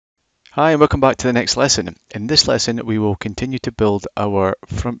Hi and welcome back to the next lesson. In this lesson we will continue to build our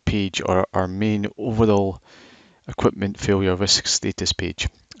front page or our main overall equipment failure risk status page.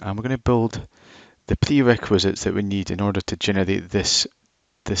 And we're going to build the prerequisites that we need in order to generate this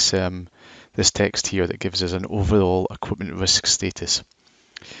text here that gives us an overall equipment risk status.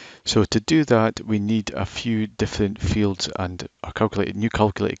 So to do that we need a few different fields and new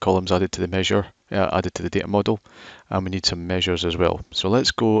calculated columns added to the added to the data model, and we need some measures as well. So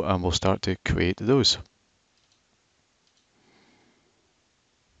let's go and we'll start to create those.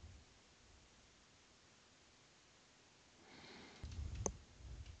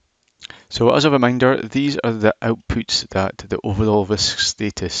 So as a reminder, these are the outputs that the overall risk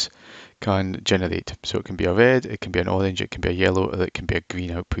status can generate. So it can be a red, it can be an orange, it can be a yellow, or it can be a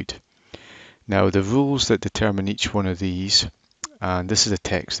green output. Now the rules that determine each one of these, and this is the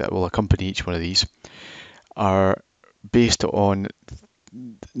text that will accompany each one of these, are based on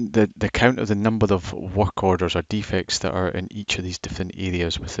the count of the number of work orders or defects that are in each of these different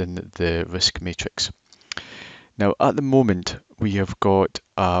areas within the risk matrix. Now at the moment we have got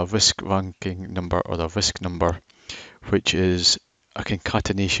a risk ranking number or a risk number, which is a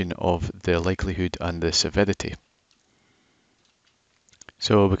concatenation of the likelihood and the severity.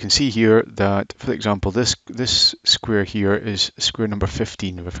 So we can see here that, for example, this square here is square number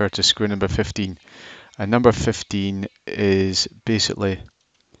 15, referred to square number 15. And number 15 is basically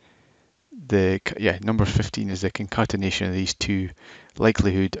number 15 is the concatenation of these two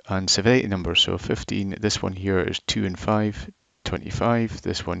likelihood and severity numbers. So 15, this one here is 2 and 5, 25.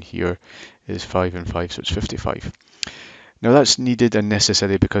 This one here is 5 and 5, so it's 55. Now that's needed and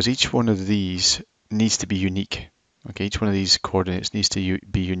necessary because each one of these needs to be unique. Okay, each one of these coordinates needs to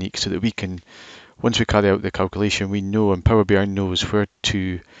be unique so that we can, once we carry out the calculation, we know, and Power BI knows where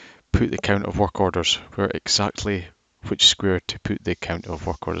to put the count of work orders, which square to put the count of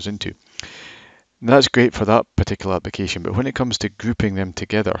work orders into. Now that's great for that particular application, but when it comes to grouping them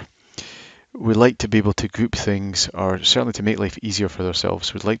together, we like to be able to group things, or certainly to make life easier for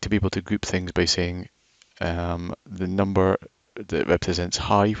ourselves, we'd like to be able to group things by saying the number that represents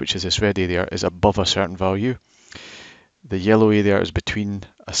high, which is this red area, is above a certain value. The yellow area is between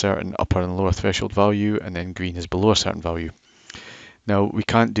a certain upper and lower threshold value, and then green is below a certain value. Now we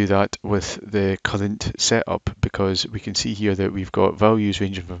can't do that with the current setup because we can see here that we've got values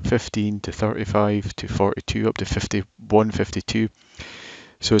ranging from 15 to 35 to 42 up to 51, 52.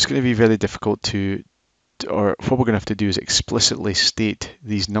 So it's going to be very difficult or what we're going to have to do is explicitly state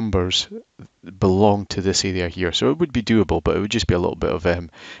these numbers belong to this area here. So it would be doable, but it would just be a little bit of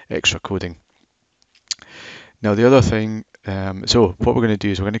extra coding. Now the other thing, so what we're going to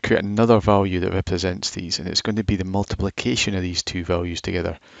do is we're going to create another value that represents these, and it's going to be the multiplication of these two values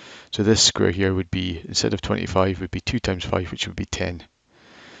together. So this square here would be, instead of 25, would be 2 times 5, which would be 10.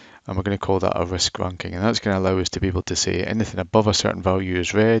 And we're going to call that a risk ranking, and that's going to allow us to be able to say anything above a certain value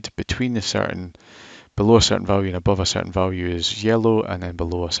is red, below a certain value and above a certain value is yellow, and then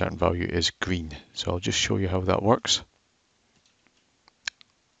below a certain value is green. So I'll just show you how that works.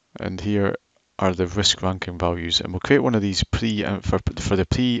 And here are the risk ranking values, and we'll create one of these for the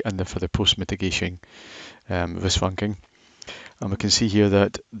pre and for the post mitigation risk ranking. And we can see here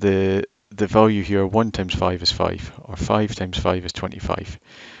that the value here, 1 times 5 is 5, or 5 times 5 is 25.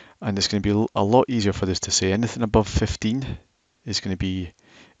 And it's going to be a lot easier for this to say anything above 15 is going to be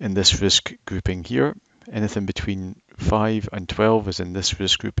in this risk grouping here. Anything between 5 and 12 is in this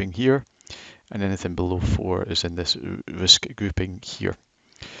risk grouping here, and anything below 4 is in this risk grouping here.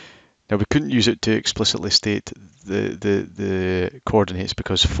 Now we couldn't use it to explicitly state the coordinates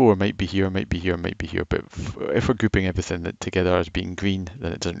because 4 might be here, might be here, might be here, but if we're grouping everything together as being green,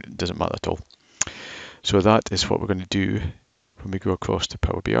 then it doesn't matter at all. So that is what we're going to do when we go across to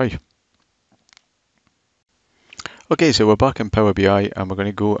Power BI. Okay, so we're back in Power BI and we're going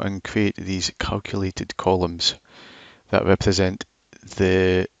to go and create these calculated columns that represent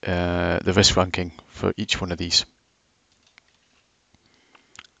the risk ranking for each one of these.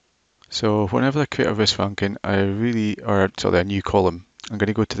 So whenever I create a risk ranking, a new column, I'm going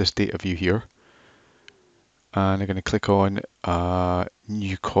to go to this data view here, and I'm going to click on a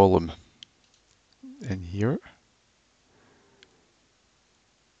new column in here.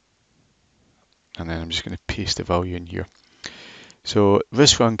 And then I'm just going to paste the value in here. So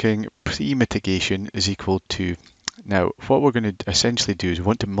risk ranking pre-mitigation is equal to, now what we're going to essentially do is we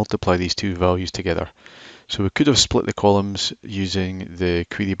want to multiply these two values together. So we could have split the columns using the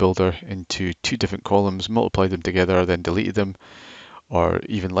query builder into two different columns, multiplied them together, then deleted them, or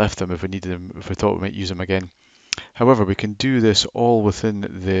even left them if we needed them, if we thought we might use them again. However, we can do this all within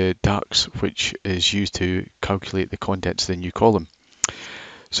the DAX, which is used to calculate the contents of the new column.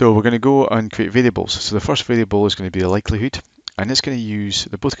 So we're going to go and create variables. So the first variable is going to be the likelihood, and it's going to use,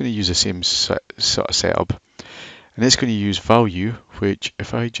 they're both going to use the same sort of setup, and it's going to use value, which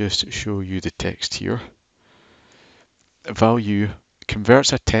if I just show you the text here, value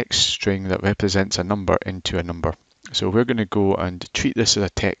converts a text string that represents a number into a number. So we're going to go and treat this as a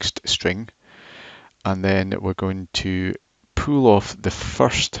text string, and then we're going to pull off the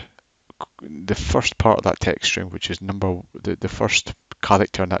first part of that text string, which is the first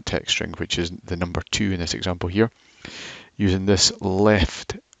character in that text string, which is the number 2 in this example here, using this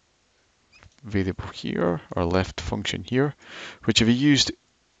left variable here, or left function here, which if you used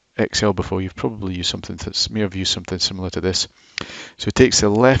Excel before, you've probably used something may have used something similar to this. So it takes the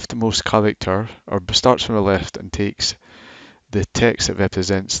leftmost character, or starts from the left and takes the text that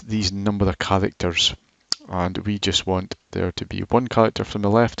represents these number of characters, and we just want there to be one character from the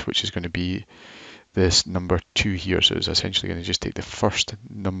left, which is going to be this number 2 here. So it's essentially going to just take the first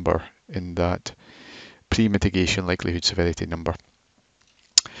number in that pre-mitigation likelihood severity number.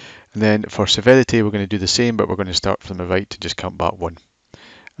 And then for severity, we're going to do the same, but we're going to start from the right to just count back 1.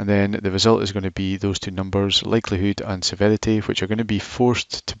 And then the result is going to be those two numbers, likelihood and severity, which are going to be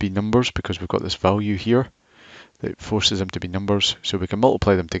forced to be numbers because we've got this value here that forces them to be numbers. So we can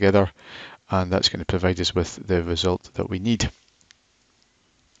multiply them together, and that's going to provide us with the result that we need.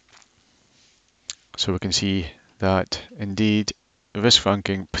 So we can see that indeed risk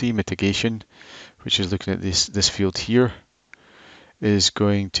ranking pre-mitigation, which is looking at this field here, is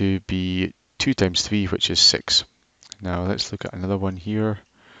going to be 2 times 3, which is 6. Now let's look at another one here.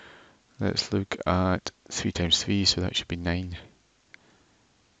 Let's look at 3 times 3, so that should be 9.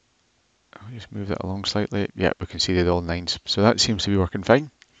 I'll just move that along slightly. Yeah, we can see they're all 9s. So that seems to be working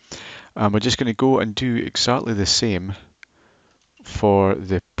fine. And we're just going to go and do exactly the same for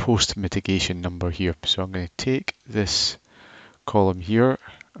the post-mitigation number here. So I'm going to take this column here.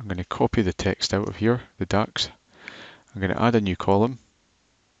 I'm going to copy the text out of here, the DAX. I'm going to add a new column.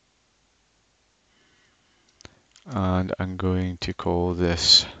 And I'm going to call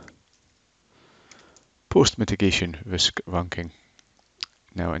this post-mitigation risk ranking.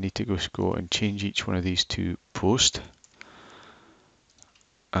 Now I need to go and change each one of these to post.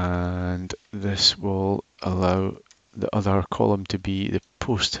 And this will allow the other column to be the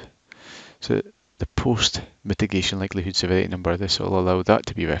post. So the post mitigation likelihood severity number, this will allow that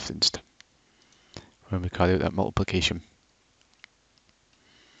to be referenced when we carry out that multiplication.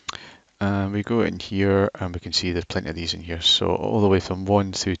 And we go in here and we can see there's plenty of these in here. So all the way from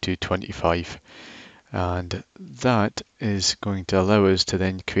 1 through to 25. And that is going to allow us to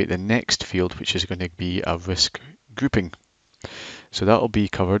then create the next field, which is going to be a risk grouping. So that will be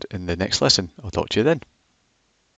covered in the next lesson. I'll talk to you then.